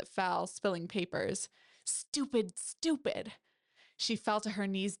until it fell, spilling papers. Stupid, stupid. She fell to her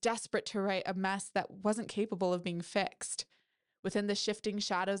knees, desperate to right a mess that wasn't capable of being fixed. Within the shifting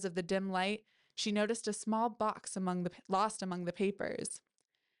shadows of the dim light, she noticed a small box lost among the papers.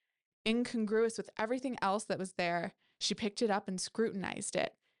 Incongruous with everything else that was there, she picked it up and scrutinized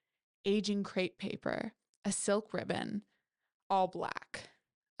it. Aging crepe paper, a silk ribbon, all black.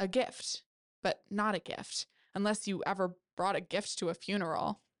 A gift, but not a gift, unless you ever brought a gift to a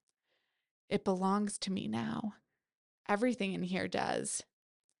funeral. It belongs to me now. Everything in here does.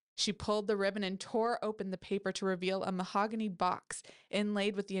 She pulled the ribbon and tore open the paper to reveal a mahogany box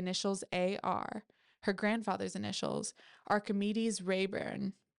inlaid with the initials A.R., her grandfather's initials, Archimedes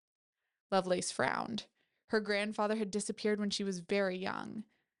Rayburn. Lovelace frowned. Her grandfather had disappeared when she was very young.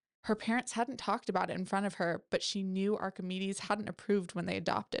 Her parents hadn't talked about it in front of her, but she knew Archimedes hadn't approved when they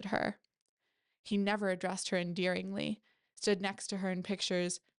adopted her. He never addressed her endearingly, stood next to her in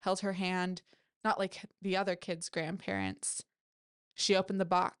pictures, held her hand, not like the other kids' grandparents. She opened the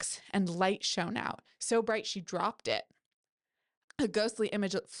box, and light shone out, so bright she dropped it. A ghostly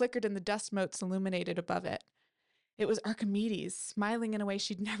image flickered in the dust motes illuminated above it. It was Archimedes, smiling in a way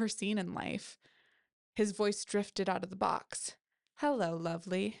she'd never seen in life. His voice drifted out of the box. "Hello,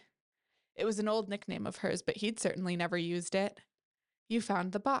 lovely." It was an old nickname of hers, but he'd certainly never used it. "You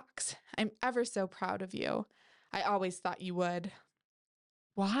found the box. I'm ever so proud of you. I always thought you would."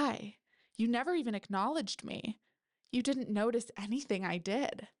 "Why? You never even acknowledged me. You didn't notice anything I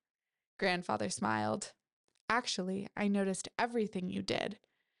did." Grandfather smiled. "Actually, I noticed everything you did.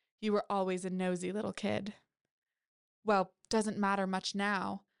 You were always a nosy little kid." "Well, doesn't matter much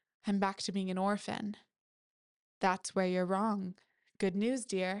now. I'm back to being an orphan." "That's where you're wrong. Good news,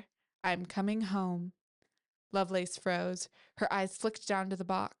 dear. I'm coming home." Lovelace froze. Her eyes flicked down to the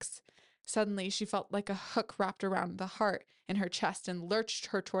box. Suddenly, she felt like a hook wrapped around the heart in her chest and lurched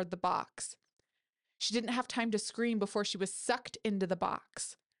her toward the box. She didn't have time to scream before she was sucked into the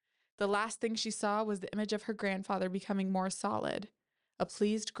box. The last thing she saw was the image of her grandfather becoming more solid, a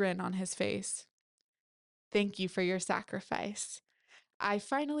pleased grin on his face. "Thank you for your sacrifice. I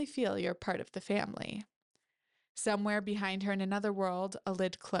finally feel you're part of the family." Somewhere behind her in another world, a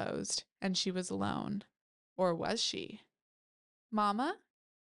lid closed, and she was alone. Or was she? "Mama?"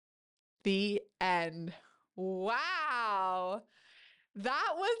 The end. Wow.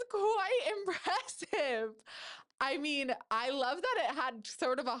 That was quite impressive. I mean, I love that it had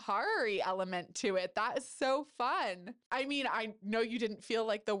sort of a horror-y element to it. That is so fun. I mean, I know you didn't feel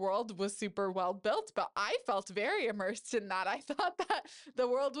like the world was super well built, but I felt very immersed in that. I thought that the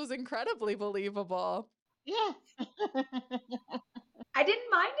world was incredibly believable. Yeah. I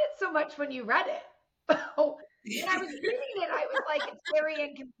didn't mind it so much when you read it. When I was reading it, I was like, it's very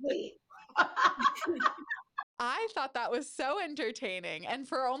incomplete. I thought that was so entertaining. And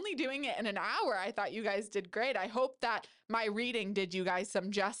for only doing it in an hour, I thought you guys did great. I hope that my reading did you guys some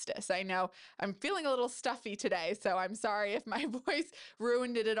justice. I know I'm feeling a little stuffy today, so I'm sorry if my voice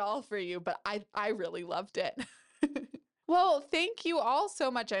ruined it all for you, but I really loved it. Well, thank you all so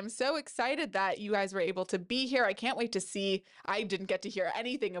much. I'm so excited that you guys were able to be here. I can't wait to see. I didn't get to hear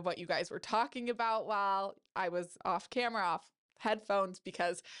anything of what you guys were talking about while I was off camera, off headphones,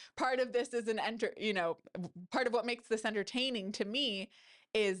 because part of this is part of what makes this entertaining to me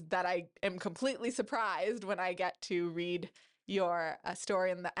is that I am completely surprised when I get to read your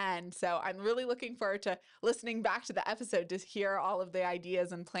story in the end. So I'm really looking forward to listening back to the episode to hear all of the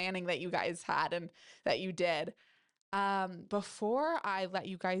ideas and planning that you guys had and that you did. Before I let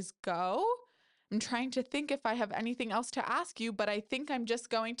you guys go, I'm trying to think if I have anything else to ask you, but I think I'm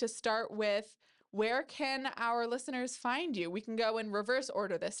just going to start with where can our listeners find you? We can go in reverse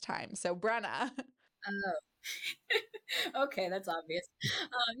order this time. So, Brenna. Oh, okay, that's obvious.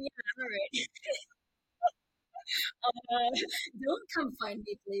 Yeah, all right. Don't come find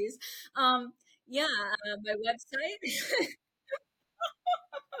me, please. Yeah, my website.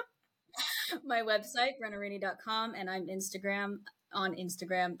 My website, brennarini.com, and I'm on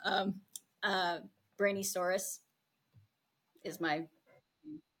Instagram. Brainysaurus is my.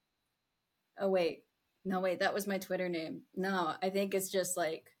 Oh wait, no wait, that was my Twitter name. No, I think it's just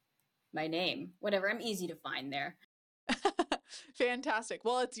like my name. Whatever, I'm easy to find there. Fantastic.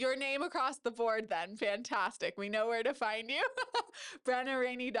 Well, it's your name across the board then. Fantastic. We know where to find you.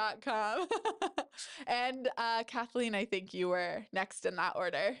 BrennaRainey.com. And Kathleen, I think you were next in that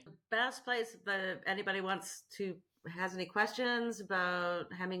order. Best place if anybody has any questions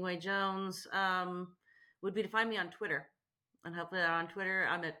about Hemingway Jones would be to find me on Twitter. And hopefully on Twitter,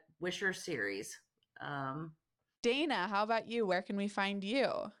 I'm at Wisher Series. Dana, how about you? Where can we find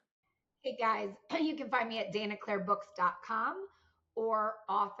you? Hey guys, you can find me at danaclairebooks.com or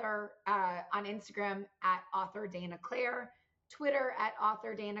author on Instagram at author Dana Claire, Twitter at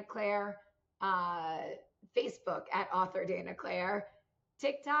author Dana Claire, Facebook at author Dana Claire,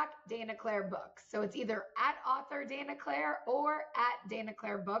 TikTok Dana Claire Books. So it's either at author Dana Claire or at Dana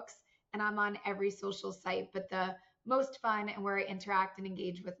Claire Books, and I'm on every social site. But the most fun and where I interact and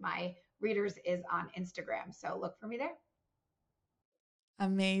engage with my readers is on Instagram. So look for me there.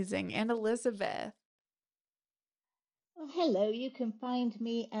 Amazing. And Elizabeth. Well, hello, you can find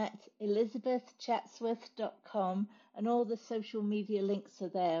me at elizabethchatsworth.com, and all the social media links are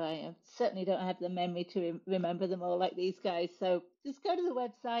there. I certainly don't have the memory to remember them all like these guys, so just go to the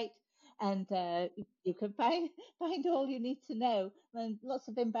website and you can find all you need to know. And lots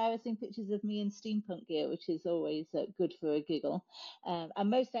of embarrassing pictures of me in steampunk gear, which is always good for a giggle.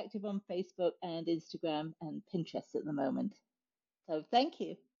 I'm most active on Facebook and Instagram and Pinterest at the moment. So thank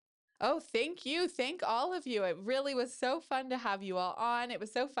you. Oh, thank you. Thank all of you. It really was so fun to have you all on. It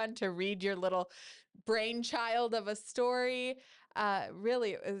was so fun to read your little brainchild of a story.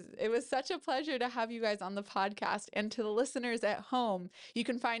 Really, it was such a pleasure to have you guys on the podcast. And to the listeners at home, you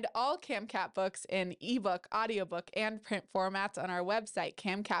can find all CamCat books in ebook, audiobook, and print formats on our website,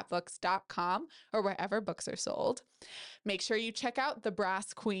 camcatbooks.com, or wherever books are sold. Make sure you check out The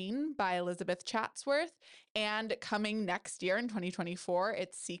Brass Queen by Elizabeth Chatsworth, and coming next year in 2024,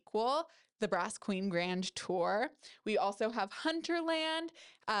 its sequel, The Brass Queen Grand Tour. We also have Hunterland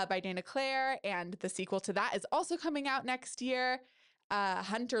by Dana Claire, and the sequel to that is also coming out next year,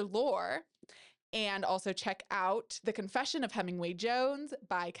 Hunter Lore. And also check out The Confession of Hemingway Jones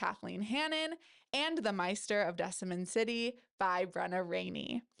by Kathleen Hannon and The Meister of Decimon City by Brenna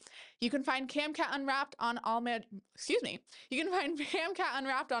Rainey. You can find CamCat Unwrapped on You can find CamCat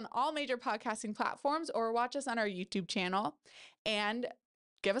Unwrapped on all major podcasting platforms, or watch us on our YouTube channel, and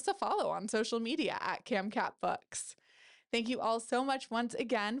give us a follow on social media at CamCat Books. Thank you all so much once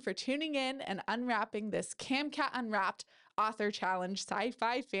again for tuning in and unwrapping this CamCat Unwrapped Author Challenge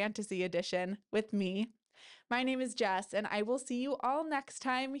Sci-Fi Fantasy Edition with me. My name is Jess, and I will see you all next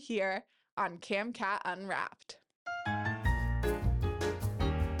time here on CamCat Unwrapped.